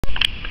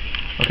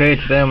Okay,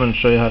 today I'm going to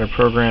show you how to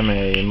program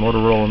a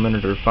Motorola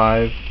Minitor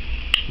 5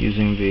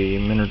 using the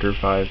Minitor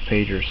 5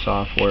 Pager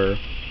software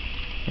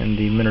and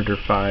the Minitor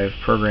 5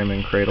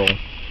 programming cradle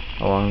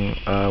along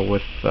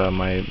with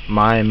my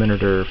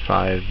Minitor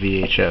 5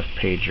 VHF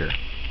pager.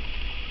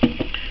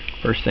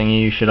 First thing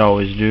you should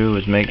always do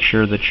is make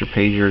sure that your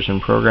pager is in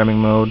programming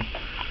mode.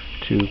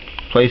 To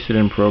place it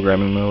in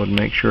programming mode,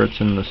 make sure it's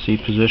in the C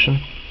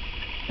position.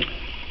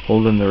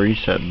 Hold in the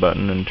reset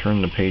button and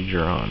turn the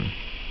pager on.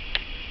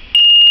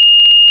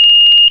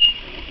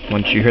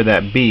 Once you hear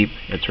that beep,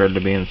 it's ready to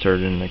be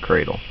inserted in the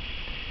cradle.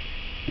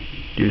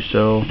 Do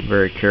so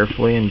very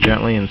carefully and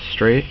gently and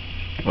straight.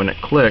 When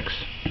it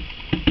clicks,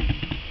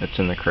 it's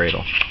in the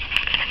cradle.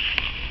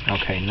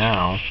 Okay,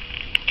 now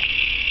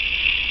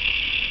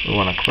we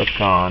want to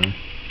click on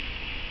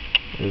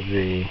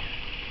the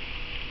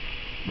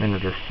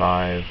Minitor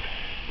 5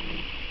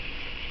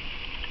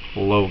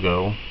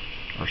 logo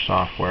or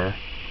software.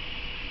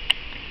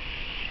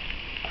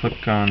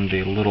 Click on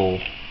the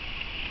little,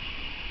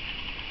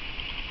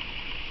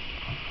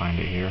 I'll find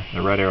it here,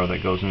 the red arrow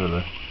that goes into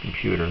the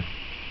computer,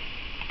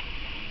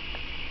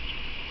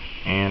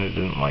 and it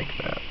didn't like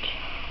that.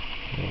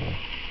 We'll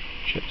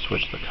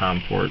switch the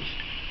COM ports.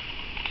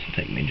 This will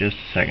take me just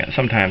a second.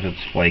 Sometimes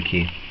it's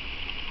flaky.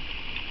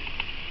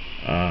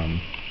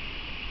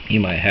 You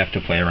might have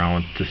to play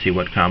around to see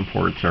what COM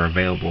ports are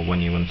available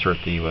when you insert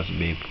the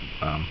USB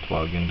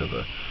plug into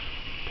the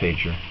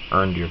pager,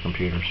 or into your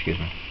computer, excuse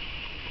me.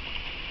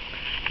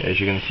 As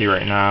you can see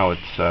right now,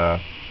 it's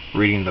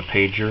reading the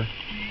pager,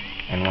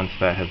 and once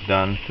that has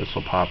done, this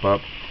will pop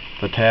up.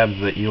 The tabs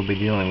that you'll be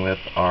dealing with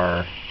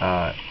are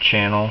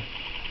channel.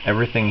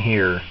 Everything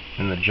here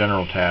in the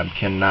general tab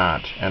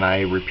cannot, and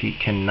I repeat,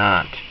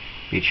 cannot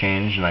be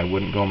changed, and I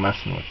wouldn't go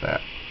messing with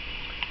that.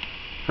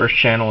 First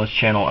channel is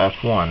channel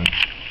F1.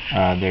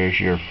 There's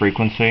your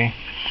frequency.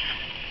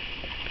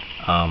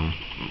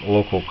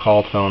 Local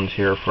call tones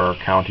here for our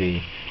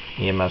county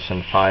EMS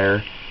and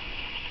fire.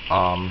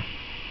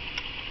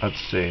 Let's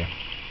see.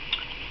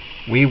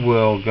 We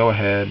will go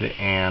ahead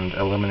and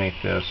eliminate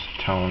this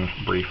tone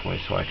briefly,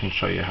 so I can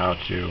show you how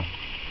to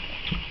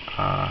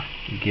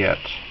get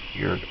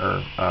your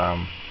a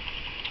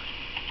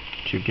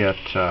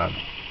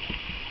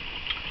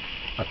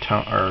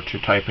tone, or to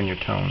type in your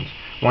tones.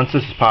 Once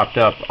this is popped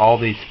up, all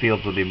these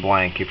fields will be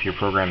blank if you're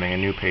programming a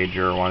new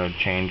pager or want to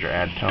change or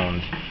add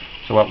tones.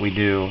 So what we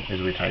do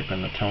is we type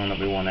in the tone that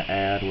we want to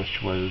add,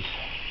 which was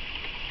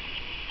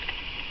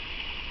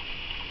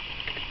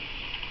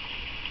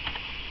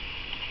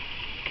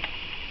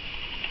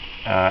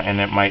and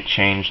it might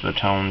change the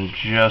tone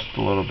just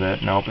a little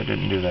bit. Nope, it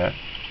didn't do that.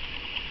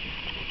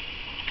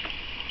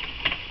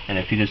 And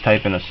if you just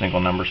type in a single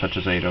number such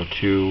as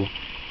 802,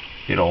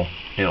 it'll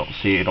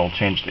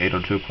change to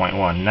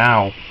 802.1.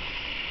 Now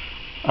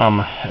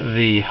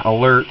the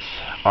alerts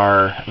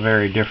are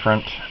very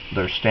different.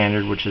 They're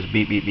standard, which is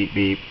beep beep beep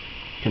beep,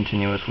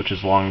 continuous, which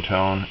is long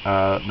tone.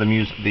 The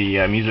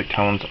music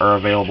tones are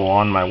available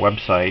on my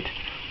website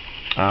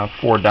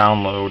for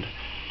download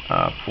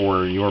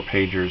for your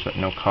pagers at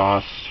no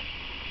cost.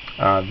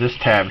 This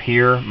tab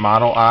here,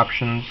 model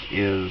options,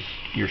 is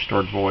your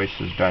stored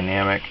voice is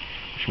dynamic,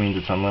 which means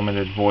it's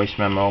unlimited voice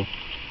memo.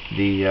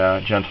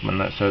 The gentleman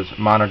that says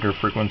monitor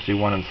frequency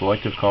 1 and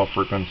selective call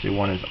frequency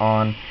 1 is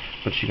on,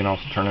 but you can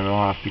also turn it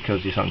off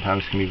because you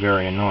sometimes can be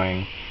very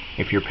annoying.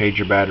 If your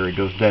pager battery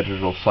goes dead,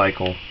 it'll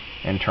cycle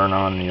and turn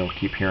on, and you'll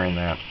keep hearing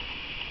that.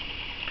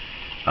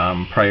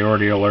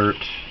 Priority alert,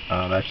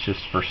 that's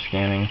just for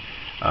scanning.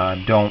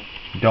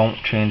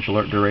 Don't change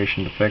alert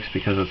duration to fix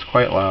because it's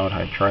quite loud.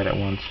 I tried it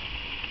once.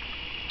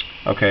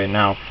 Okay,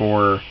 now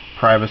for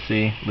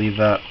privacy, leave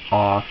that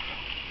off,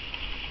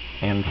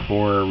 and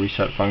for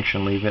reset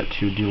function, leave it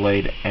to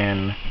delayed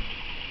N.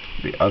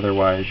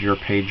 Otherwise, your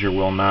pager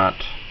will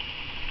not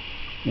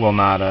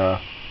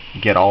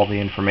get all the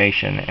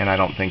information, and I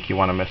don't think you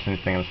want to miss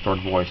anything in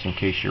stored voice in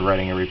case you're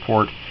writing a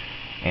report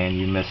and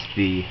you miss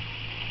the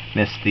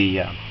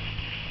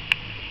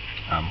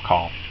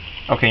call.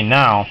 Okay,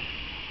 now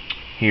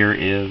here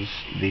is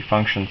the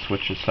function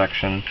switches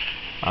section.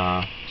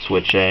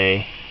 Switch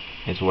A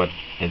is what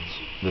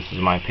this is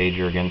my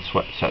pager again,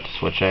 set to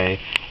switch A.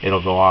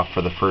 It'll go off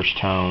for the first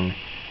tone.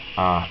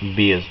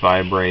 B is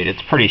vibrate.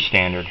 It's pretty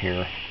standard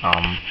here.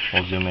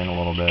 We'll zoom in a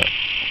little bit.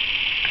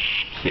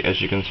 See,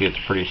 as you can see, it's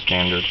pretty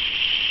standard.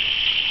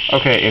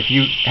 Okay, if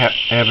you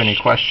have any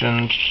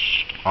questions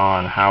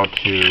on how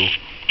to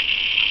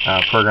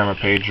program a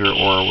pager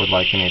or would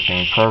like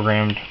anything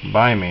programmed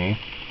by me,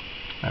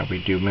 we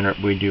do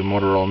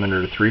Motorola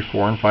Minitor 3,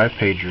 4, and 5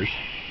 pagers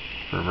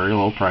for a very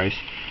low price.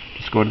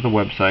 Just go to the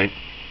website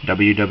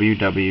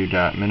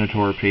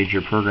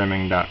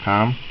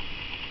www.minitorpagerprogramming.com.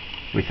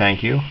 We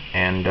thank you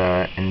and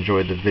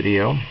enjoy the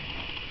video.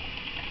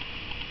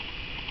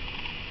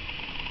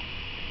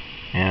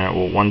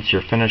 And once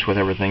you're finished with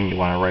everything you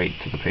want to write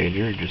to the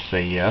pager, just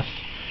say yes.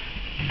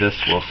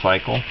 This will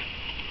cycle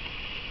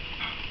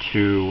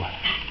to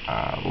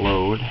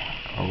load.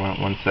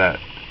 Once that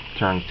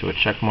turns to a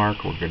check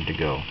mark, we're good to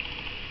go.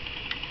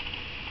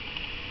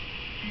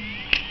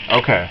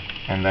 Okay,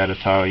 and that is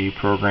how you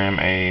program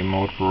a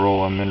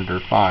Motorola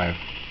Minitor 5.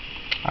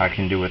 I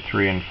can do a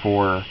 3 and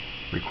 4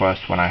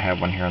 request when I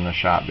have one here in the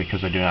shop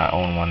because I do not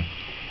own one.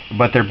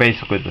 But they're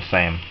basically the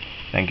same.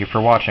 Thank you for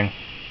watching.